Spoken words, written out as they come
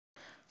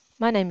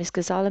My name is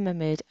Ghazala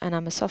Mahmood and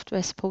I'm a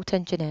software support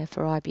engineer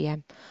for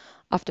IBM.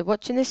 After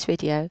watching this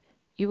video,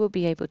 you will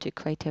be able to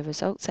create a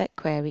result set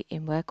query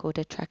in work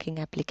order tracking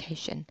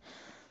application.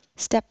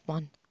 Step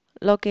 1.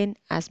 Log in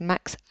as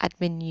Max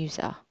admin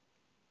user.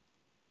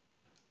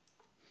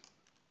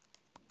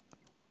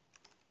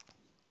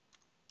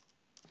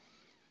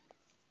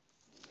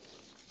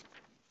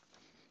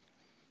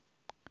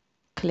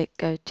 Click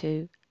Go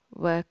to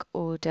Work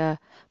Order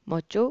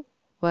module,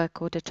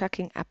 Work Order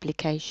Tracking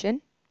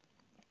Application.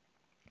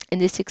 In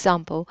this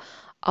example,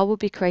 I will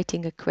be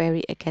creating a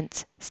query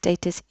against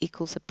status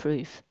equals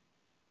approve.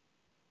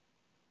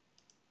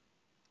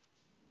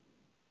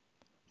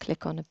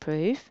 Click on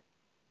Approve.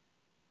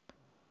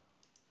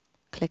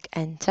 Click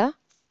Enter.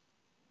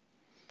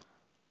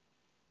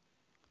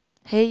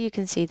 Here you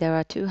can see there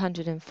are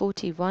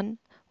 241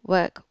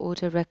 work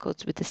order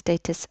records with the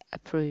status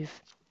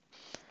approve.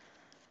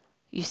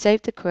 You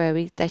save the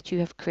query that you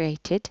have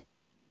created.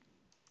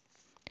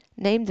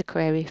 Name the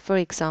query, for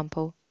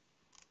example,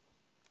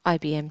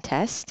 IBM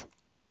test.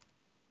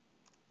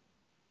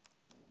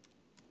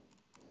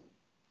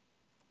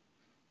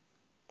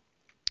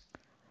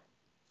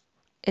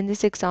 In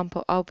this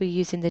example, I'll be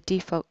using the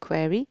default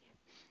query.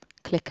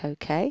 Click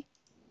OK.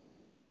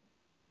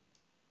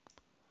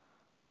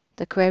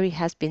 The query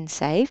has been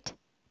saved.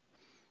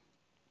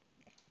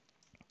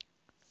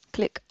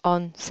 Click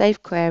on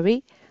Save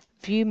Query,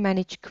 View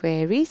Manage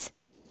Queries.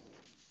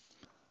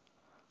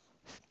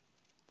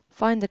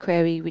 Find the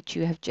query which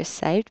you have just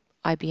saved,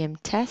 IBM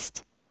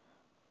test.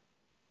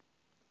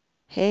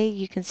 Here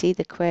you can see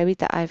the query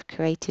that I've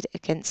created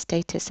against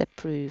status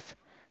approve.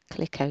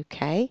 Click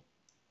OK.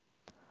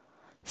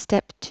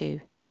 Step 2.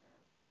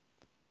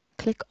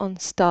 Click on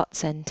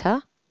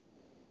Startcenter.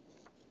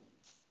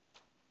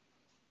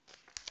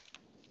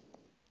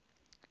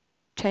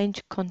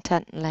 Change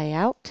content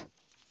layout.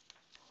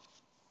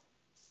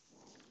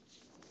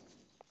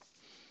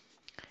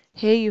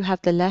 Here you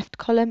have the left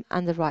column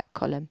and the right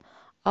column.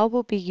 I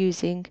will be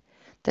using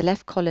the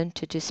left column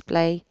to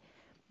display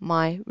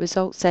my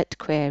result set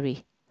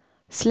query.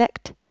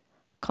 Select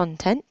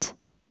Content.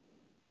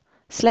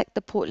 Select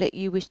the portlet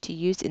you wish to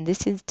use. In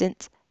this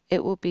instance,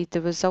 it will be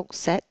the result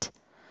set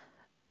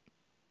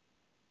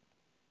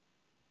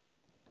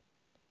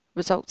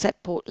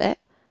portlet.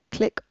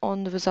 Click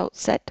on the result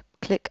set.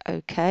 Click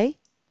OK.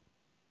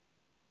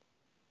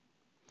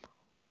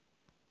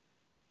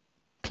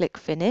 Click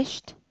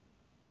Finished.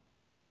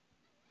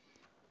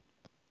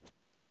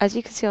 As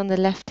you can see on the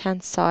left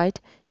hand side,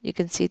 you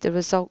can see the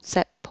result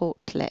set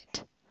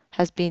portlet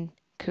has been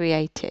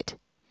created.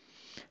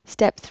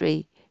 Step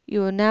 3.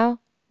 You will now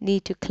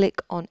need to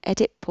click on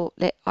Edit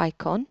Portlet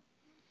icon.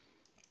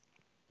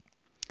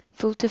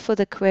 Filter for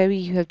the query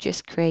you have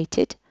just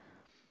created.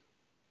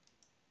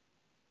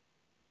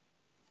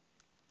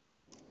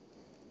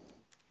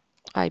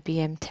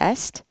 IBM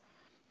test.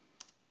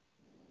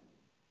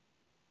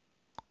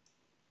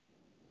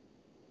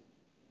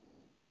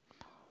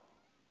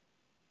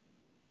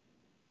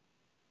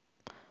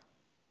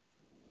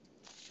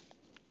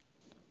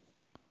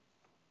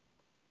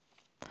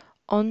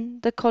 On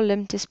the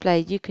column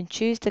display, you can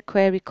choose the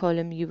query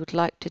column you would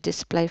like to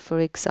display. For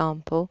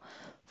example,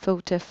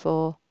 filter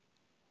for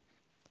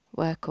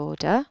work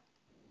order.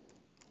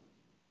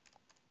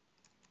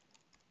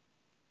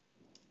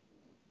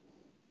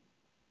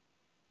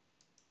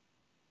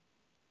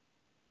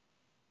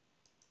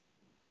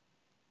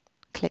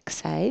 Click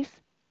Save.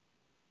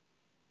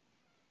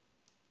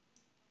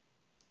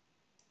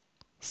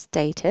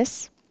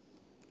 Status.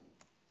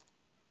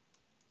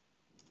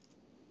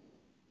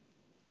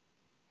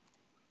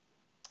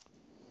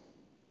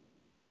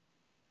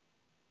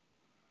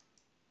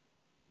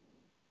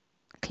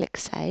 Click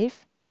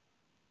Save.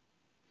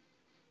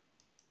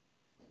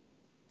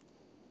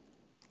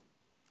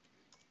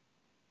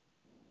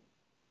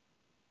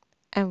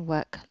 And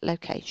work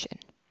location.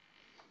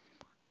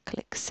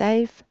 Click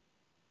Save.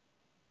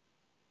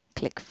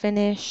 Click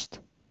Finished.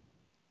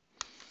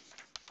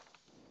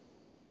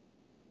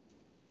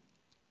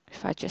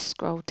 If I just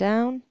scroll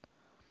down.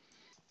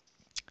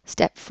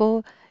 Step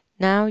 4.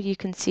 Now you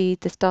can see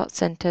the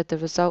Startcenter, the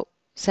result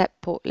set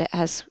portlet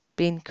has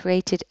been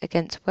created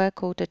against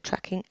work order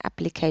tracking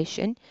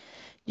application.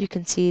 You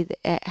can see that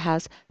it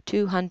has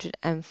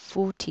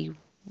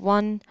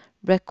 241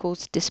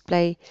 records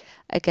display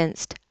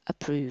against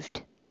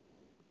approved.